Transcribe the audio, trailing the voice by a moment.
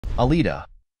Alita,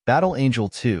 Battle Angel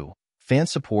 2, fan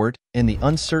support, and the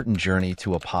uncertain journey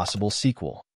to a possible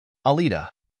sequel. Alita,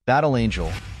 Battle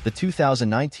Angel, the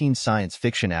 2019 science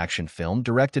fiction action film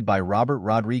directed by Robert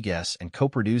Rodriguez and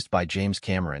co-produced by James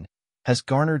Cameron, has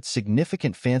garnered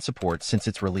significant fan support since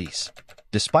its release.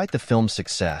 Despite the film's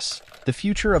success, the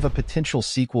future of a potential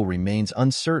sequel remains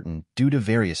uncertain due to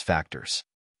various factors.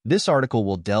 This article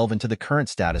will delve into the current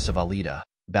status of Alita,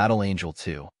 Battle Angel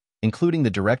 2, including the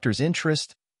director's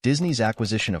interest, Disney's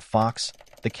acquisition of Fox,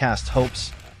 the cast's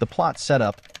hopes, the plot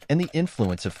setup, and the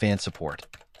influence of fan support.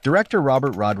 Director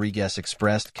Robert Rodriguez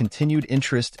expressed continued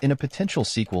interest in a potential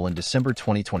sequel in December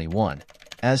 2021,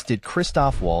 as did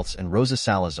Christoph Waltz and Rosa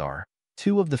Salazar,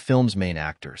 two of the film's main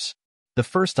actors. The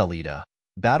first Alita,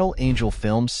 Battle Angel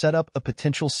film set up a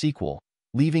potential sequel,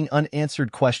 leaving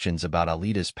unanswered questions about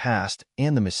Alita's past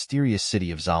and the mysterious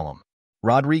city of Zalem.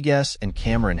 Rodriguez and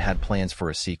Cameron had plans for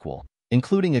a sequel,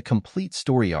 including a complete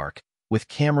story arc, with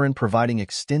Cameron providing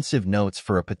extensive notes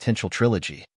for a potential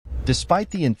trilogy.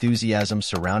 Despite the enthusiasm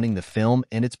surrounding the film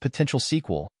and its potential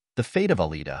sequel, the fate of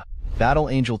Alita, Battle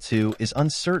Angel 2 is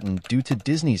uncertain due to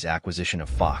Disney's acquisition of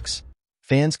Fox.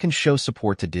 Fans can show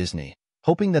support to Disney,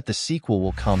 hoping that the sequel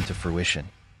will come to fruition.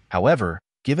 However,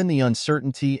 given the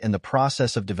uncertainty and the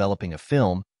process of developing a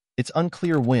film, it's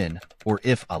unclear when, or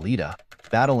if Alita,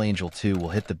 Battle Angel 2 will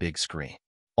hit the big screen.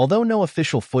 Although no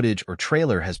official footage or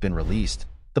trailer has been released,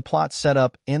 the plot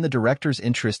setup and the director's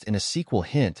interest in a sequel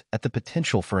hint at the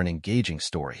potential for an engaging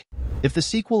story. If the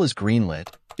sequel is greenlit,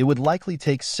 it would likely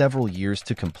take several years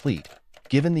to complete,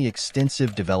 given the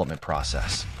extensive development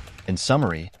process. In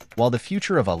summary, while the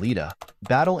future of Alita,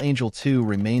 Battle Angel 2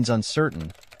 remains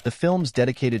uncertain, the film's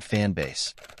dedicated fan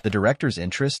base, the director's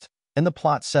interest, and the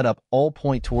plot setup all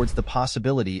point towards the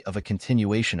possibility of a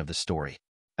continuation of the story.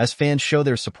 As fans show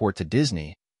their support to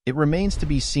Disney, it remains to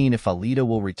be seen if Alita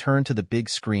will return to the big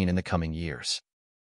screen in the coming years.